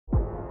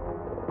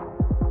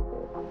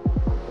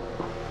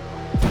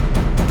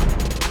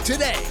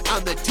Today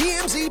on the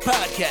TMZ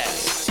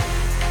Podcast.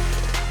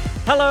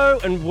 Hello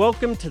and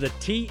welcome to the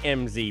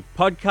TMZ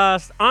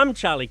Podcast. I'm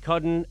Charlie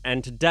Cotton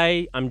and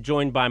today I'm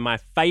joined by my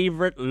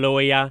favorite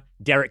lawyer,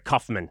 Derek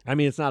Kaufman. I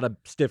mean, it's not a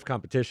stiff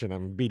competition.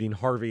 I'm beating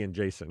Harvey and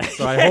Jason,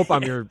 so I hope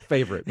I'm your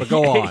favorite, but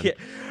go on. Yeah.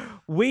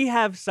 We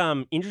have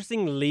some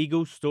interesting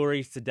legal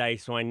stories today,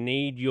 so I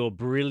need your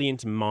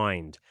brilliant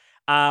mind.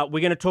 We're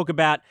going to talk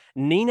about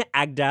Nina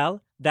Agdal,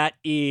 that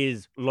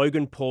is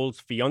Logan Paul's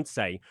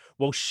fiance.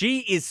 Well, she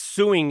is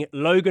suing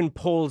Logan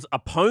Paul's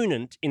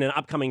opponent in an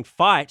upcoming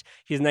fight.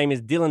 His name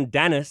is Dylan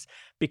Dennis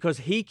because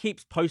he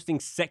keeps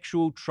posting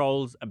sexual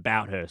trolls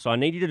about her. So I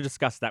need you to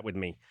discuss that with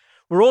me.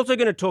 We're also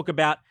going to talk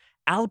about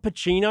Al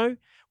Pacino.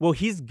 Well,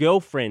 his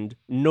girlfriend,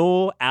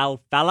 Noor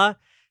Al-Fala,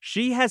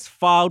 she has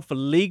filed for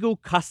legal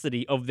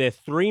custody of their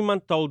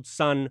 3-month-old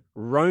son,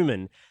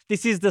 Roman.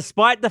 This is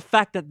despite the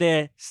fact that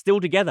they're still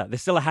together. They're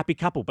still a happy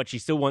couple, but she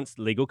still wants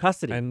legal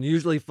custody. And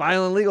usually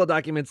filing legal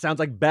documents sounds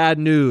like bad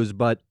news,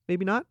 but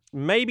maybe not.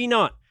 Maybe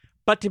not.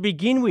 But to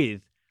begin with,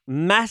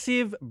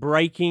 massive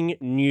breaking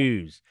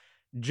news.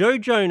 Joe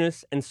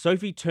Jonas and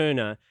Sophie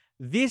Turner,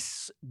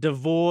 this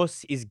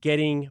divorce is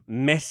getting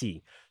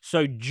messy.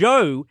 So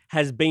Joe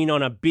has been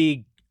on a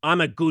big I'm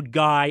a good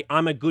guy,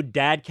 I'm a good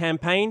dad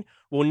campaign.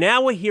 Well,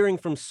 now we're hearing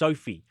from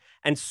Sophie.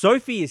 And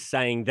Sophie is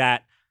saying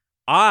that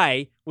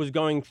I was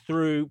going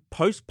through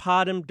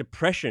postpartum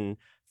depression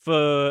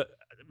for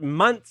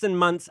months and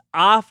months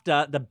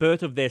after the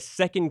birth of their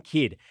second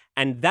kid.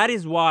 And that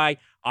is why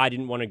I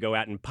didn't want to go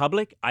out in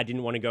public. I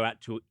didn't want to go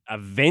out to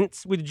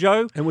events with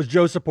Joe. And was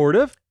Joe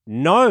supportive?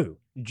 No.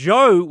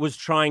 Joe was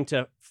trying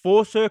to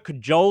force her,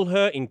 cajole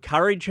her,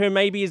 encourage her,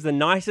 maybe is the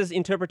nicest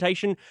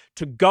interpretation,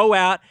 to go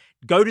out,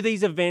 go to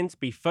these events,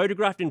 be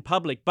photographed in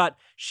public. But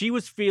she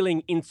was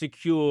feeling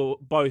insecure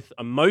both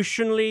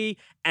emotionally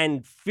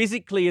and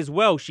physically as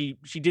well. She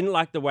didn't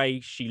like the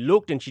way she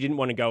looked and she didn't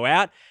want to go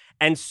out.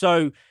 And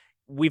so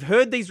we've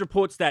heard these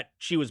reports that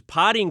she was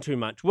partying too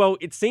much. Well,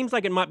 it seems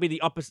like it might be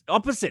the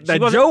opposite.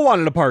 That Joe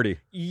wanted a party.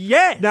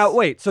 Yes. Now,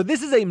 wait. So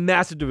this is a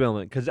massive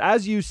development because,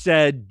 as you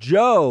said,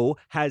 Joe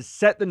has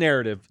set the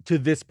narrative to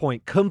this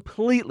point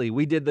completely.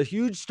 We did the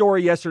huge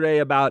story yesterday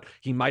about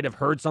he might have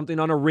heard something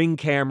on a Ring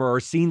camera or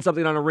seen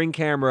something on a Ring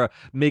camera,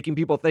 making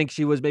people think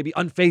she was maybe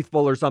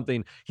unfaithful or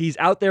something. He's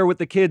out there with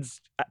the kids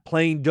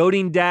playing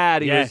doting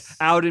dad. He was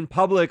out in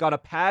public on a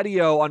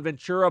patio on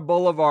Ventura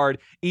Boulevard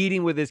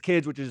eating with his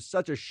kids, which is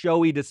such a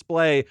showy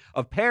display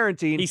of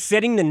parenting. He's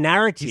setting the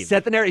narrative. He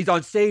set the narrative. He's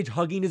on stage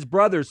hugging his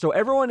brothers. So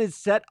everyone is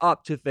set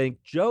up to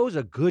think Joe's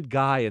a good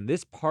guy and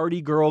this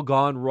party girl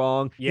gone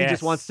wrong. Yes. He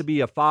just wants to be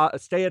a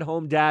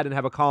stay-at-home dad and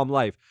have a calm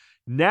life.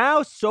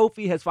 Now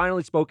Sophie has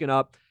finally spoken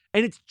up,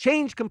 and it's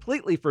changed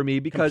completely for me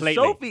because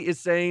Sophie is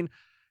saying,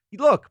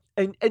 look,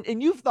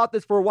 and you've thought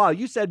this for a while.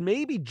 You said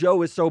maybe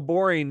Joe is so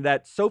boring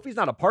that Sophie's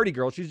not a party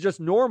girl. She's just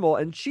normal.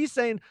 And she's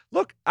saying,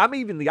 look, I'm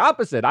even the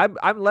opposite.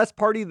 I'm less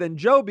party than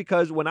Joe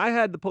because when I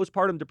had the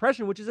postpartum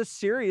depression, which is a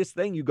serious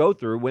thing you go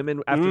through,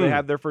 women after they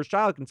have their first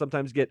child can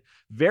sometimes get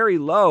very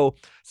low,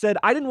 said,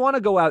 I didn't want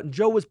to go out. And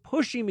Joe was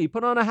pushing me,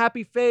 put on a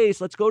happy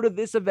face. Let's go to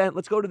this event.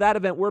 Let's go to that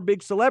event. We're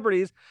big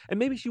celebrities. And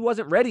maybe she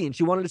wasn't ready and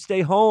she wanted to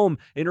stay home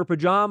in her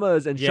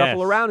pajamas and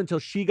shuffle around until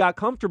she got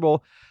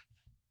comfortable.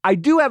 I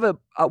do have a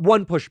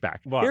one pushback.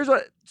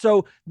 What?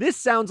 So this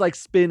sounds like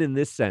spin in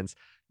this sense.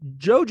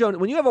 Joe Jonas,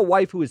 when you have a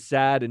wife who is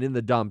sad and in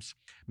the dumps,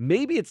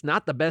 maybe it's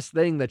not the best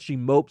thing that she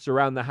mopes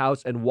around the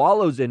house and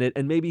wallows in it.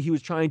 And maybe he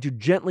was trying to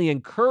gently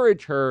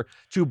encourage her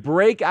to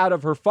break out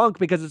of her funk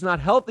because it's not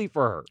healthy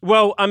for her.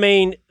 Well, I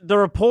mean, the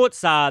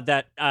reports are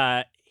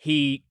that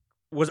he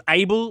was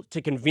able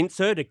to convince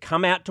her to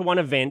come out to one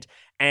event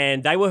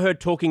and they were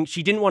heard talking.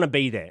 She didn't want to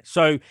be there.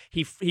 So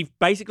he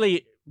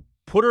basically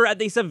put her at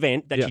this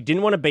event that she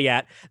didn't want to be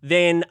at.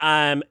 Then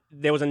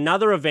there was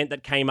another event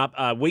that came up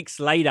weeks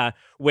later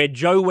where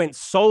Joe went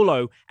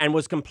solo and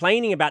was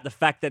complaining about the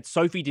fact that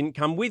Sophie didn't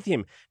come with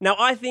him. Now,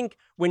 I think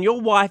when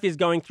your wife is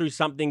going through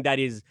something that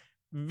is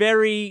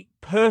very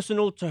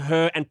personal to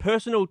her and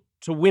personal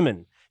to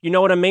women, you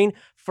know what I mean?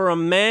 For a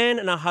man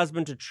and a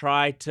husband to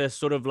try to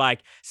sort of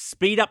like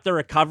speed up the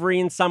recovery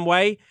in some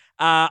way,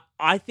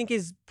 I think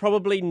is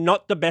probably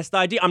not the best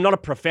idea. I'm not a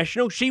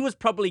professional. She was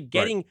probably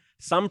getting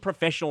some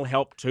professional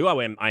help too,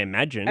 I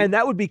imagine. And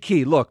that would be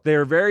key. Look,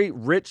 they're a very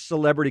rich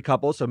celebrity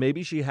couple, so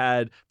maybe she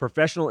had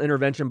professional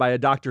intervention by a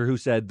doctor who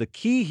said the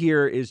key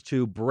here is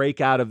to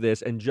break out of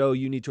this, and Joe,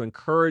 you need to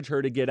encourage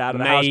her to get out of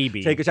the house,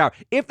 take a shower.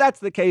 If that's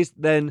the case,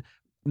 then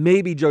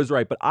maybe Joe's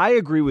right, but I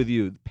agree with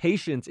you.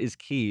 Patience is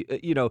key.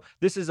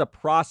 This is a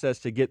process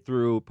to get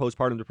through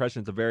postpartum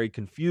depression. It's a very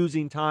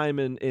confusing time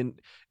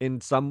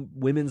in some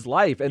women's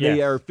life, and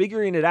they are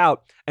figuring it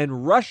out.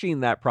 And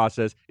rushing that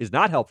process is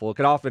not helpful. It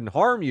can often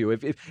harm you.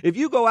 If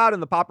you go out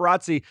and the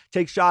paparazzi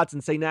take shots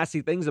and say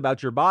nasty things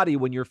about your body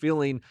when you're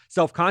feeling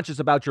self-conscious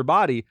about your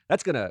body,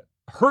 that's gonna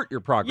hurt your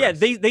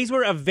progress. Yeah, these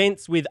were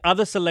events with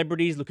other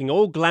celebrities looking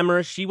all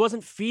glamorous. She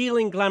wasn't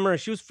feeling glamorous.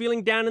 She was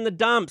feeling down in the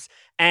dumps.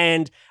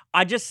 And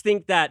I just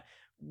think that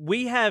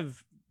we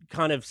have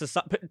kind of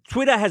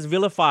Twitter has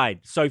vilified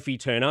Sophie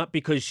Turner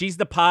because she's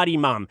the party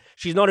mum.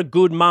 She's not a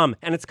good mum,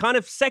 and it's kind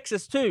of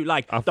sexist too.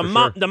 Like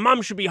the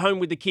mum should be home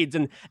with the kids,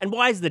 and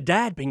why is the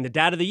dad being the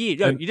dad of the year?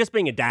 You're just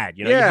being a dad,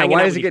 you know. Yeah,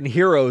 why is he getting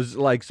heroes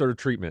like sort of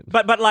treatment?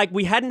 But like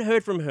we hadn't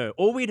heard from her.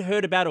 All we'd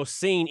heard about or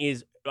seen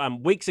is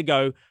weeks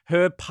ago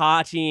her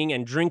partying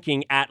and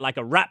drinking at like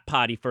a rap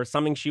party for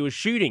something she was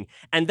shooting,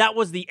 and that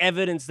was the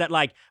evidence that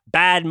like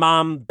bad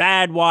mum,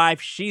 bad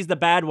wife, she's the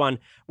bad one.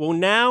 Well,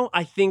 now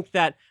I think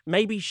that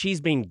maybe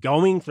she's been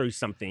going through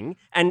something,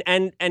 and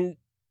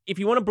if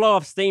you want to blow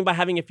off steam by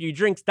having a few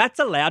drinks, that's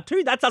allowed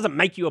too. That doesn't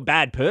make you a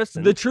bad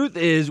person. The truth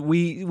is,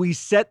 we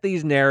set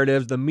these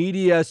narratives. The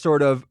media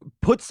sort of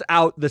puts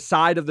out the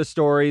side of the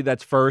story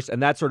that's first,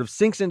 and that sort of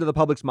sinks into the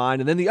public's mind.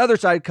 And then the other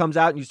side comes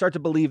out, and you start to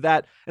believe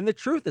that. And the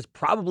truth is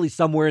probably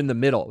somewhere in the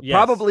middle. Yes.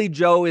 Probably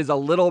Joe is a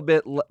little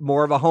bit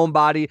more of a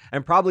homebody,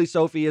 and probably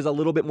Sophie is a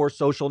little bit more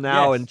social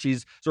now, and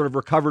she's sort of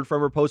recovered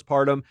from her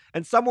postpartum.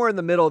 And somewhere in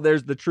the middle,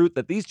 there's the truth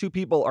that these two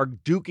people are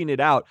duking it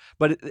out.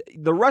 But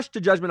the rush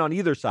to judgment on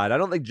either side, I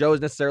don't think Joe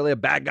is necessarily a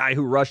bad guy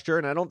who rushed her,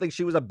 and I don't think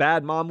she was a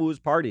bad mom who was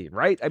partying,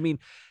 right? I mean,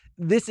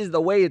 this is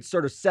the way it's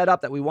sort of set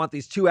up that we want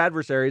these two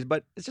adversaries,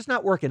 but it's just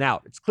not working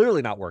out. It's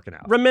clearly not working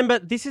out. Remember,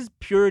 this is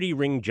Purity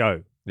Ring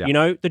Joe. Yeah. You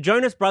know, the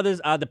Jonas Brothers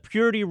are the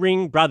Purity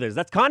Ring Brothers.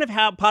 That's kind of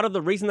how part of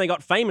the reason they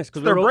got famous,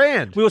 because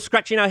we were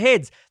scratching our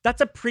heads.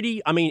 That's a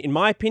pretty, I mean, in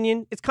my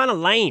opinion, it's kind of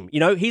lame. You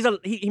know,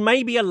 he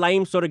may be a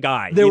lame sort of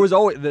guy. There was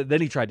always,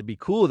 then he tried to be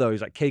cool though. He's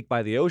like Cake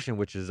by the Ocean,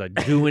 which is like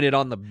doing it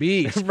on the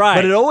beach. Right.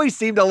 But it always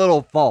seemed a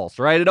little false,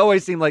 right? It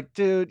always seemed like,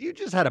 dude, you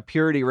just had a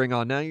purity ring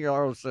on. Now you're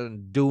all of a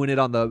sudden doing it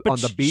on the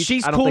beach.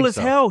 She's cool as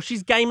hell.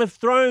 She's Game of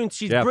Thrones.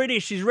 She's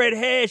British. She's red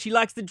hair. She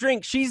likes to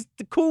drink. She's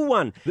the cool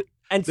one.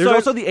 And there's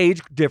also the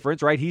age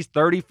difference, right? He's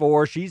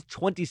 34, she's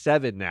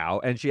 27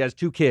 now, and she has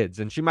 2 kids.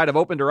 And she might have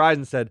opened her eyes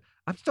and said,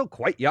 I'm still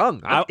quite young.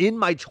 I'm in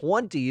my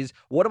 20s.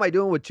 What am I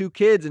doing with 2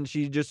 kids? And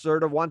she just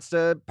sort of wants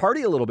to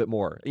party a little bit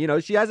more. You know,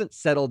 she hasn't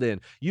settled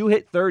in. You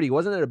hit 30.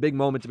 Wasn't it a big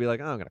moment to be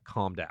like, oh, I'm going to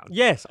calm down?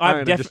 Yes.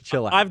 Just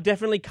chill out. I've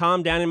definitely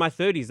calmed down in my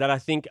 30s. That I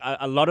think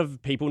a lot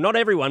of people, not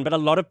everyone, but a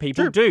lot of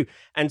people do.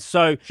 And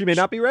so she may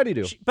not be ready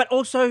to. But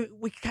also,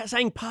 we're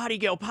saying party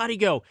girl, party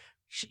girl.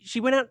 She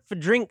went out for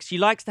drinks. She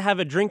likes to have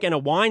a drink and a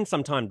wine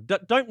sometimes.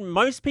 Don't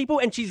most people?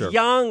 And she's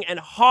young and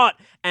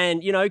hot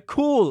and, you know,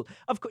 cool.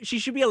 Of course, she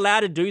should be allowed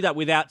to do that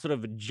without sort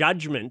of a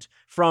judgment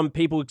from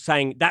people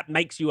saying that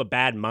makes you a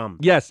bad mum.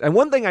 Yes, and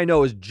one thing I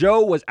know is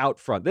Joe was out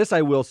front. This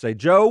I will say.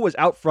 Joe was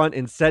out front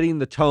in setting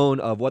the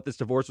tone of what this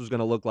divorce was going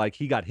to look like.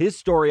 He got his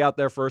story out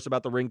there first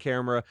about the Ring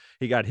camera.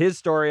 He got his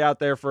story out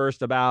there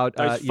first about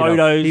those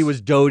photos. He was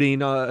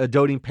doting, a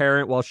doting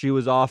parent while she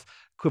was off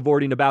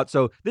cavorting about.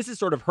 So this is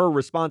sort of her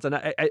response. And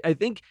I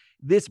think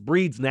this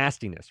breeds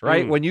nastiness,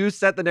 right? When you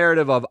set the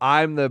narrative of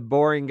I'm the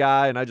boring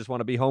guy and I just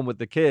want to be home with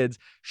the kids,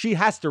 she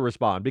has to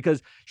respond,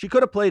 because she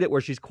could have played it where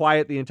she's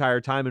quiet the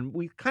entire time. And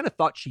we kind of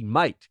thought she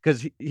might,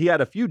 because he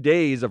had a few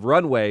days of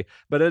runway,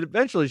 but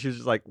eventually she was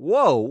just like,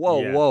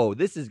 whoa,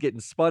 this is getting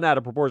spun out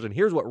of proportion.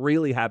 Here's what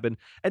really happened.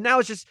 And now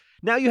it's just,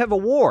 now you have a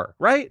war,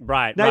 right?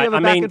 Right. Now you have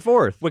a back and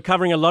forth. We're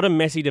covering a lot of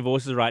messy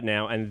divorces right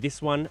now, and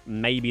this one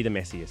may be the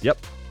messiest. Yep.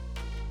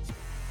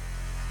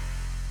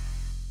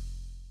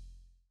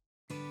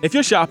 If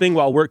you're shopping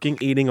while working,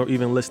 eating, or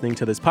even listening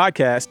to this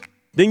podcast,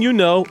 then you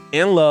know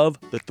and love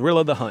the thrill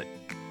of the hunt.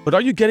 But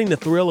are you getting the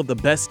thrill of the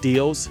best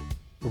deals?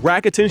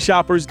 Rakuten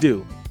shoppers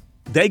do.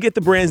 They get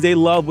the brands they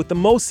love with the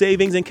most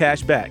savings and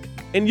cash back.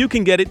 And you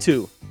can get it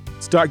too.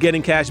 Start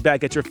getting cash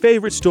back at your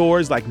favorite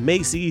stores like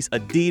Macy's,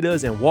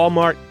 Adidas, and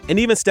Walmart, and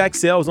even stack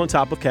sales on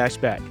top of cash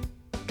back.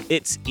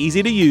 It's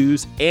easy to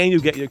use, and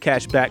you get your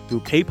cash back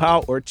through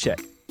PayPal or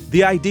check.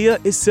 The idea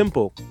is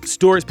simple.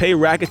 Stores pay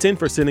Rakuten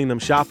for sending them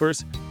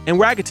shoppers, and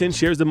Rakuten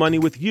shares the money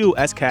with you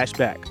as cash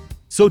back.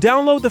 So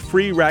download the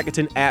free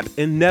Rakuten app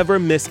and never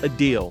miss a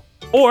deal.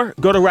 Or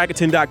go to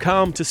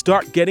Rakuten.com to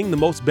start getting the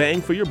most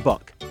bang for your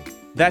buck.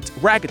 That's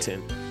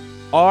Rakuten.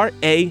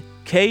 Rakuten.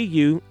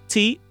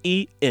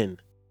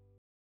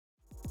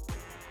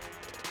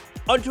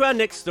 On to our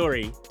next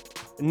story.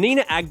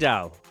 Nina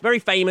Agdal, very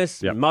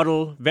famous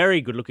model,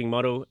 very good-looking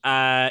model.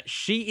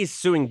 She is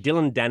suing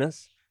Dylan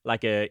Dennis,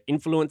 like a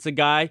influencer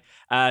guy,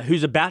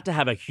 who's about to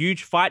have a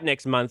huge fight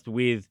next month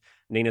with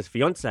Nina's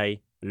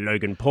fiance,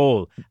 Logan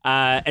Paul.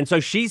 And so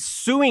she's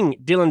suing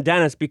Dylan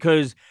Dennis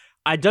because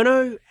I don't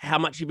know how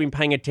much you've been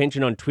paying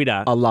attention on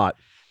Twitter. A lot.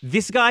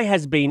 This guy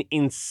has been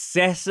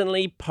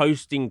incessantly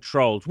posting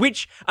trolls,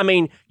 which, I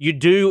mean, you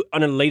do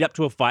on a lead up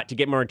to a fight to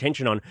get more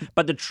attention on,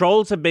 but the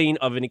trolls have been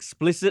of an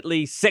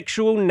explicitly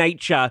sexual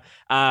nature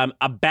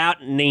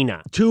about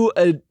Nina. To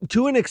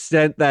an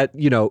extent that,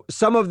 you know,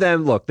 some of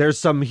them, look, there's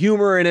some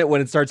humor in it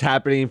when it starts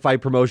happening in fight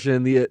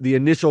promotion. The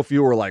initial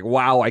few were like,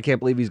 wow, I can't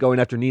believe he's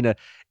going after Nina.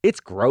 It's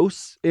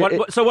gross.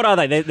 So what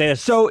are they?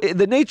 So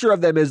the nature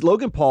of them is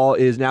Logan Paul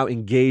is now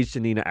engaged to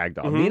Nina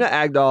Agdal. Mm-hmm. Nina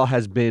Agdal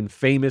has been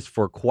famous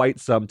for quite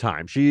some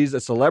time. She's a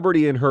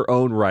celebrity in her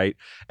own right,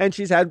 and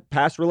she's had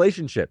past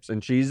relationships,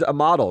 and she's a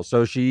model.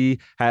 So she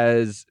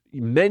has,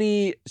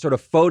 many sort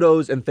of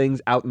photos and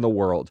things out in the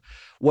world.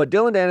 What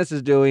Dylan Dennis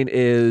is doing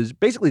is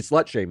basically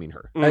slut-shaming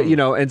her,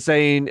 and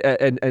saying,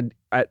 and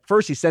at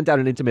first he sent out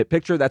an intimate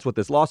picture. That's what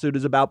this lawsuit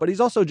is about. But he's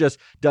also just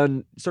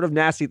done sort of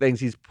nasty things.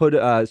 He's put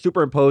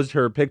superimposed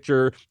her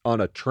picture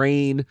on a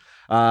train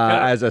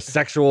as a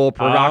sexual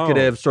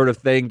provocative sort of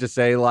thing to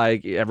say,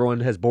 like, everyone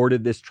has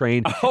boarded this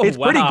train. It's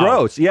pretty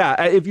gross.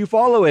 Yeah. If you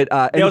follow it,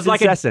 and there was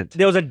it's incessant.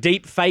 there was a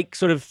deep fake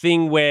sort of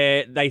thing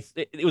where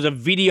it was a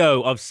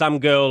video of some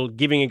girl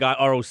giving a guy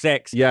oral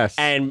sex. Yes.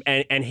 And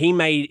he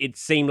made it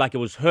seem like it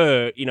was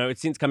her.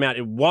 It's since come out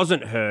it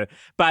wasn't her.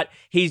 But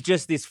he's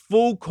just this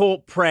full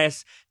court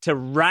press to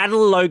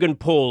rattle Logan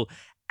Paul,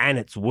 and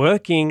it's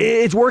working.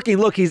 It's working.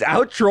 Look, he's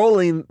out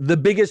trolling the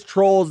biggest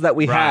trolls that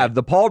we have.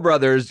 The Paul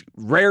brothers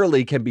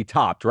rarely can be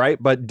topped,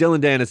 right? But Dylan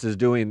Dennis is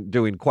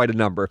doing quite a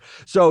number.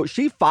 So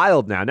she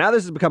filed now. Now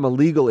this has become a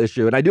legal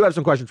issue, and I do have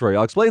some questions for you.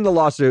 I'll explain the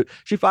lawsuit.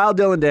 She filed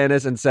Dylan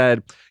Dennis and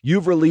said,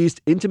 "You've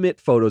released intimate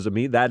photos of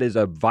me. That is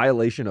a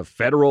violation of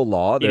federal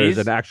law. There's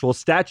an actual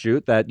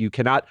statute that you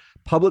cannot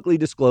publicly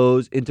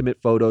disclose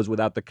intimate photos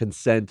without the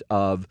consent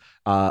of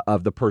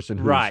the person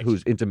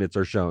whose intimates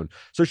are shown."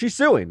 So she's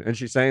suing, and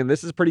she's saying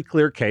this is a pretty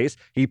clear case.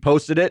 He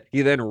posted it.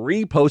 He then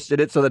reposted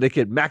it so that it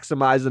could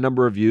maximize the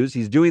number of views.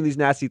 He's doing these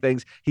nasty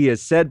things. He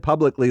has said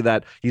publicly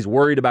that he's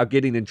worried about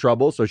getting in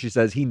trouble. So she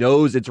says he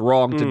knows it's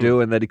wrong to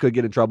do and that he could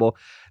get in trouble.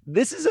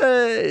 This is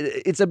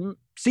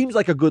seems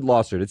like a good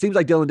lawsuit. It seems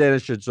like Dylan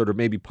Dennis should sort of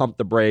maybe pump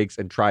the brakes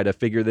and try to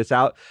figure this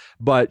out.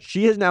 But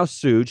she has now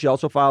sued. She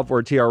also filed for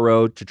a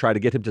TRO to try to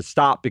get him to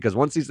stop, because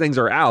once these things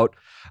are out,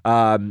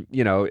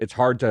 it's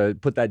hard to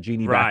put that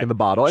genie back in the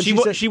bottle. And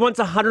she wants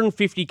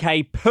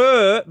 $150K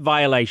per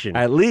violation.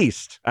 At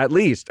least.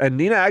 And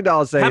Nina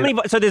Agdal is saying, how many?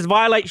 So there's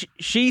violation.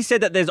 She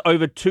said that there's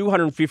over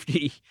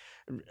 250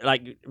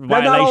 violations.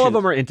 Not all of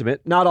them are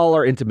intimate. Not all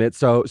are intimate.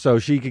 So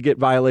she could get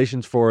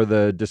violations for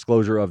the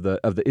disclosure of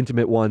the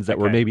intimate ones that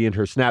were maybe in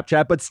her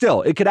Snapchat. But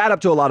still, it could add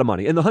up to a lot of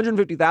money. And the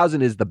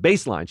 $150,000 is the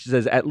baseline. She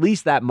says at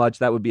least that much.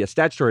 That would be a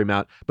statutory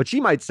amount. But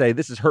she might say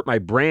this has hurt my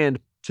brand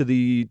to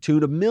the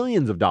tune of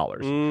millions of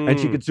dollars, and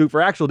she could sue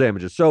for actual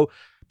damages. So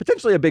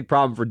potentially a big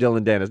problem for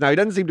Dylan Dennis. Now, he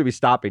doesn't seem to be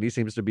stopping. He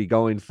seems to be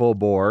going full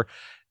bore,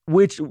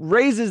 which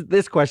raises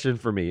this question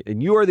for me.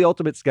 And you are the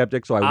ultimate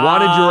skeptic, so I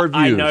wanted your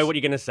views. I know what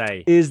you're going to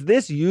say. Is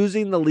this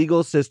using the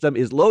legal system?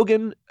 Is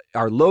Logan,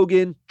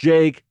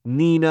 Jake,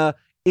 Nina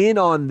in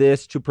on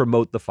this to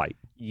promote the fight?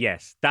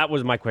 Yes, that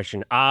was my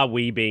question. Are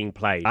we being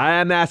played? I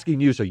am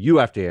asking you, so you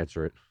have to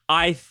answer it.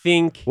 I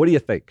think... What do you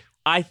think?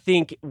 I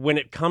think when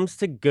it comes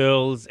to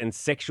girls and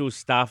sexual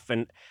stuff,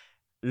 and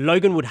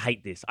Logan would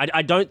hate this.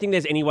 I don't think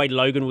there's any way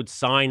Logan would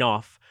sign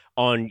off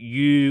on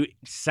you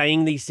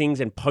saying these things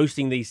and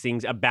posting these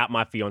things about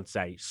my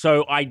fiance.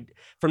 So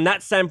from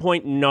that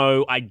standpoint,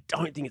 no, I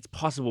don't think it's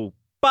possible.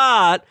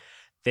 But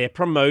they're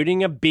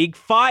promoting a big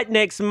fight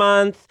next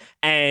month.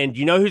 And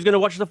you know who's going to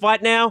watch the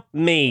fight now?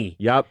 Me.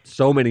 Yep.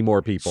 So many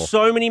more people.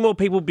 So many more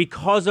people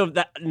because of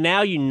that.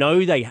 Now you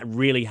know they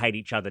really hate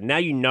each other. Now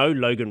you know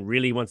Logan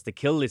really wants to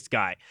kill this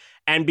guy.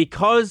 And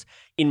because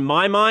in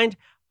my mind,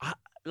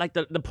 like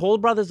the Paul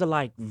brothers are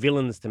like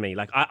villains to me.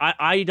 Like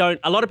I don't,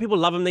 a lot of people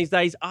love them these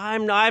days. I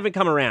haven't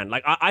come around.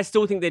 Like I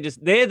still think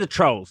they're the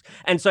trolls.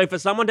 And so for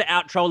someone to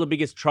out troll the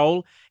biggest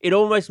troll, it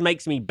almost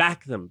makes me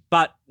back them.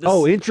 But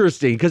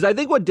interesting. Because I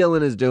think what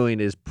Dylan is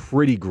doing is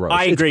pretty gross.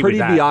 I agree it's pretty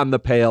with that. Beyond the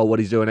pale what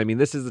he's doing. I mean,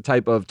 this is the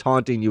type of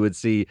taunting you would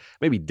see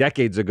maybe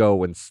decades ago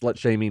when slut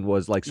shaming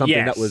was like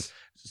something that was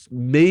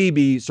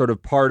maybe sort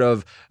of part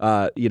of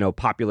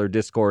popular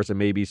discourse and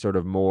maybe sort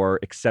of more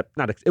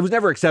it was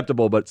never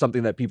acceptable, but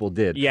something that people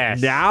did.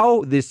 Yes.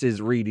 Now this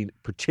is reading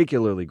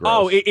particularly gross.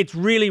 Oh, it's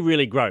really,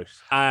 really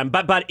gross.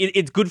 But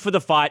it's good for the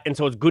fight, and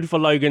so it's good for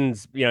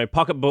Logan's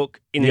pocketbook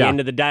in the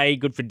end of the day.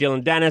 Good for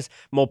Dylan Dennis.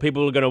 More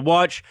people are going to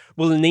watch.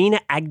 Will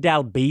Nina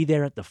Agdal be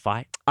there at the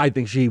fight? I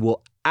think she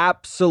will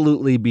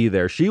absolutely be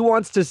there. She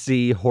wants to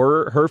see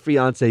her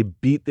fiance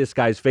beat this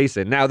guy's face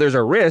in. Now, there's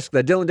a risk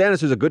that Dylan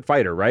Dennis is a good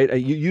fighter, right?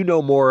 You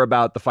know more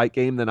about the fight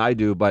game than I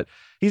do, but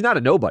he's not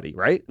a nobody,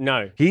 right?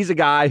 No. He's a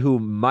guy who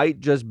might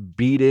just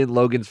beat in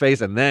Logan's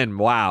face, and then,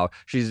 wow,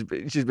 she's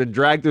been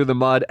dragged through the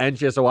mud, and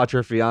she has to watch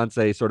her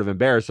fiance sort of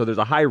embarrassed. So there's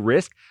a high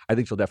risk. I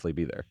think she'll definitely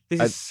be there.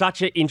 This is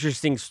such an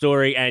interesting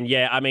story, and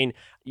yeah, I mean,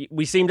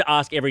 we seem to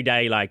ask every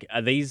day, like,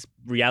 are these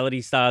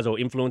reality stars or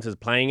influencers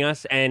playing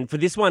us? And for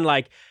this one,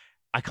 like,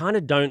 I kind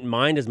of don't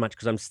mind as much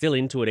because I'm still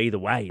into it either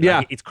way.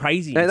 Like, it's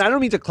crazy. And I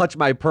don't mean to clutch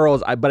my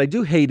pearls, but I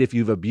do hate if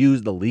you've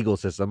abused the legal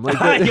system.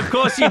 Like, of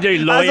course you do,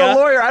 lawyer. As a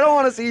lawyer, I don't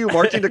want to see you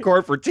marching to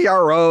court for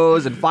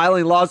TROs and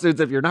filing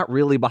lawsuits if you're not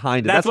really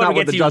behind it. That's not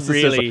what the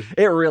justice system.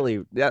 It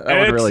really, that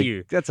one really,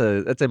 you. That's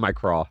in my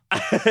craw.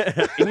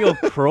 In your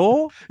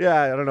craw?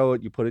 Yeah, I don't know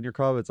what you put in your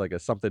craw. It's like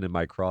something in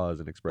my craw as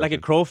an expression. Like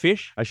a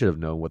crawfish? I should have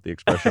known what the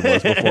expression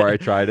was before I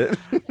tried it.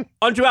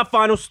 On to our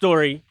final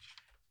story.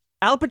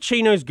 Al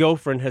Pacino's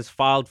girlfriend has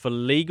filed for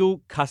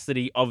legal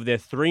custody of their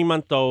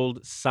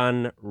 3-month-old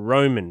son,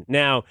 Roman.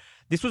 Now,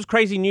 This was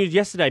crazy news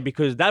yesterday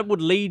because that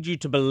would lead you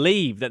to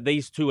believe that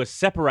these two are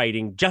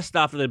separating just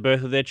after the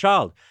birth of their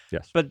child.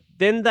 Yes. But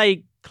then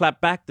they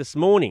clapped back this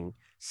morning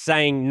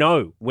saying,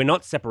 no, we're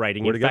not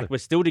separating. In fact, we're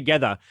still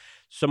together.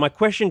 So my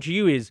question to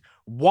you is,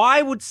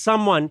 why would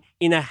someone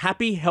in a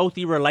happy,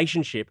 healthy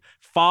relationship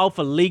file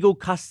for legal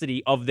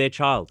custody of their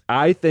child?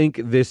 I think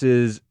this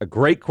is a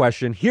great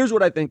question. Here's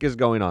what I think is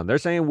going on. They're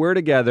saying we're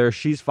together.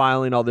 She's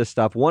filing all this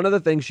stuff. One of the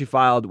things she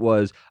filed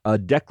was a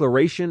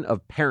declaration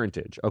of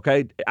parentage,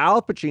 okay?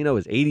 Al Pacino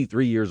is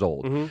 83 years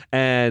old,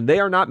 and they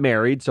are not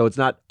married, so it's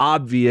not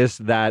obvious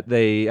that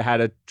they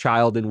had a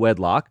child in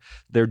wedlock.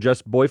 They're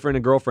just boyfriend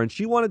and girlfriend.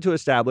 She wanted to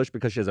establish,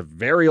 because she has a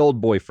very old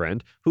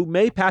boyfriend who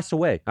may pass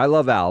away. I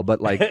love Al, but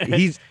like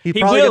he's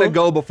probably going to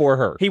go before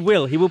her. He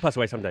will pass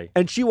away someday.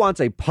 And she wants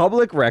a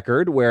public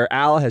record where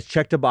Al has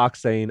checked a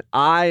box saying,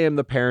 I am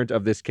the parent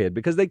of this kid,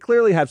 because they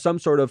clearly have some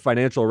sort of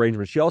financial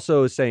arrangement. She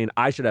also is saying,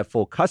 I should have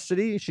full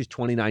custody. She's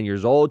 29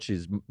 years old.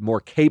 She's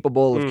more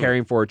capable of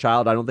caring for a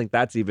child. I don't think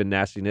that's even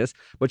nastiness,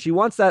 but she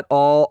wants that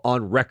all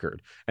on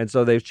record. And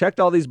so they've checked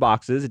all these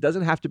boxes. It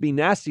doesn't have to be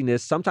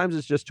nastiness. Sometimes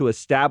it's just to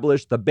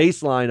establish the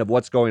baseline of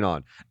what's going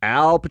on.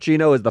 Al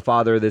Pacino is the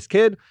father of this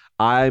kid.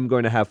 I'm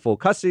going to have full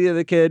custody of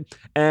the kid.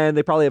 And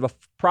they probably have a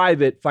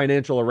private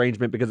financial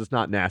arrangement because it's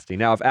not nasty.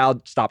 Now, if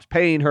Al stops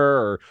paying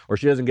her or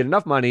she doesn't get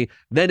enough money,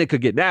 then it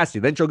could get nasty.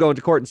 Then she'll go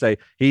into court and say,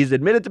 he's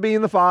admitted to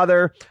being the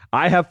father.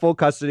 I have full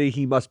custody.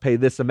 He must pay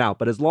this amount.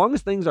 But as long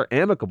as things are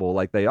amicable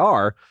like they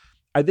are,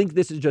 I think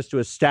this is just to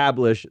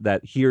establish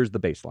that here's the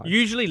baseline.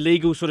 Usually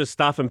legal sort of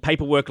stuff and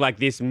paperwork like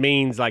this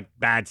means like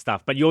bad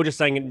stuff, but you're just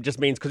saying it just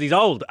means because he's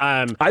old.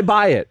 I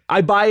buy it.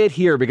 I buy it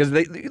here because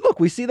look,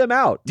 we see them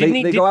out.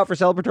 They go out for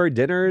celebratory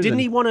dinners. Didn't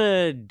he want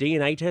a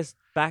DNA test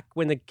back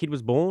when the kid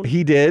was born?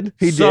 He did.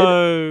 He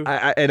did.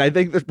 And I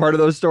think that part of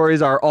those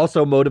stories are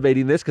also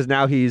motivating this because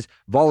now he's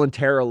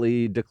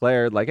voluntarily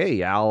declared like,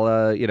 hey,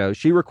 Al,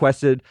 she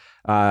requested,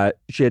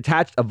 she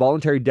attached a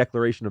voluntary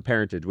declaration of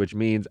parentage, which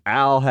means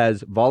Al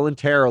has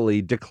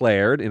voluntarily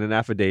declared in an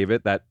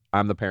affidavit that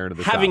I'm the parent of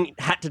the child. Having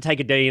had to take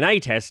a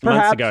DNA test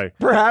months ago.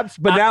 Perhaps,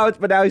 but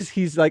now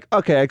he's like,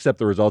 okay, I accept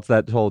the results.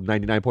 That whole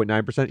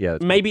 99.9%. Yeah.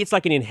 Maybe it's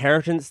like an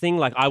inheritance thing.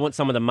 Like I want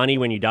some of the money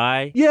when you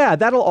die. Yeah,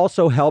 that'll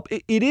also help.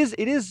 It is.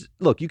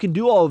 Look, you can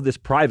do all of this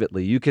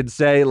privately. You can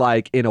say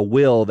like in a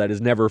will that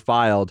is never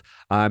filed,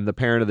 I'm the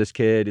parent of this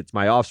kid. It's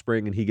my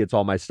offspring and he gets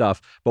all my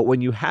stuff. But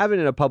when you have it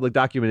in a public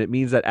document, it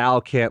means that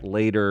Al can't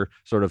later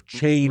sort of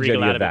change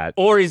any of that.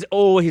 Or his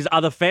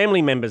other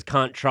family members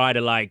can't try to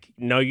like,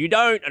 no, you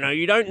don't. No,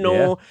 you don't. No.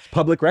 Yeah.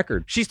 Public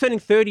record. She's turning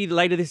 30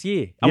 later this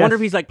year. I wonder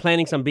if he's like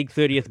planning some big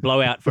 30th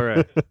blowout for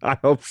her. I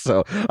hope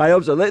so.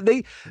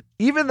 They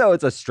even though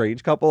it's a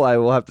strange couple, I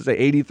will have to say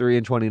 83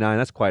 and 29.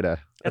 That's quite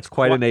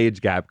an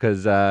age gap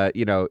because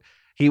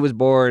he was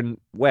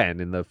born when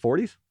in the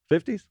 40s.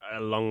 50s?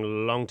 A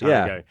long time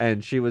ago.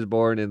 And she was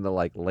born in the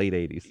like late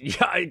 80s.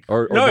 Yeah,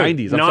 or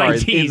 90s. I'm 90s,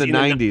 sorry, in the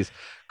 90s.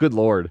 Good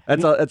Lord.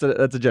 That's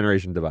a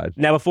generation divide.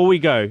 Now, before we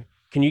go,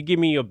 can you give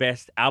me your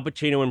best Al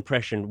Pacino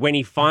impression when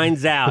he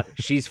finds out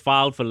she's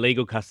filed for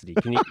legal custody?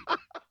 Can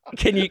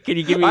you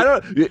give me? I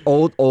don't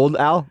old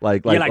Al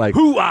like hoo-ah.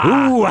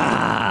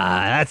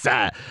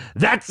 Hoo-ah.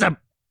 That's a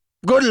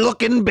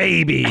good-looking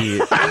baby.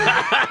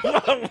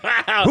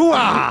 Wow.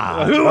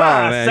 Hoo-ah.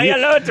 Hoo-ah. Say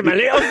hello to my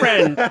little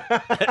friend.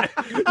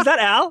 Is that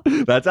Al?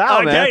 That's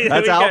Al, man.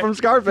 That's Al from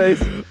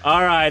Scarface.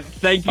 All right.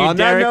 Thank you, On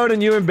Derek. that note,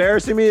 and you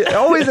embarrassing me,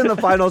 always in the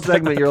final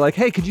segment, you're like,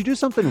 hey, could you do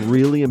something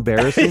really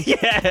embarrassing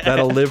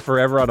that'll live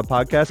forever on a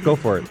podcast? Go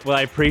for it. Well,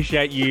 I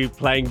appreciate you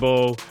playing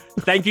ball.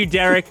 Thank you,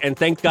 Derek, and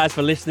thanks, guys,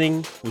 for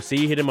listening. We'll see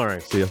you here tomorrow.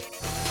 See ya.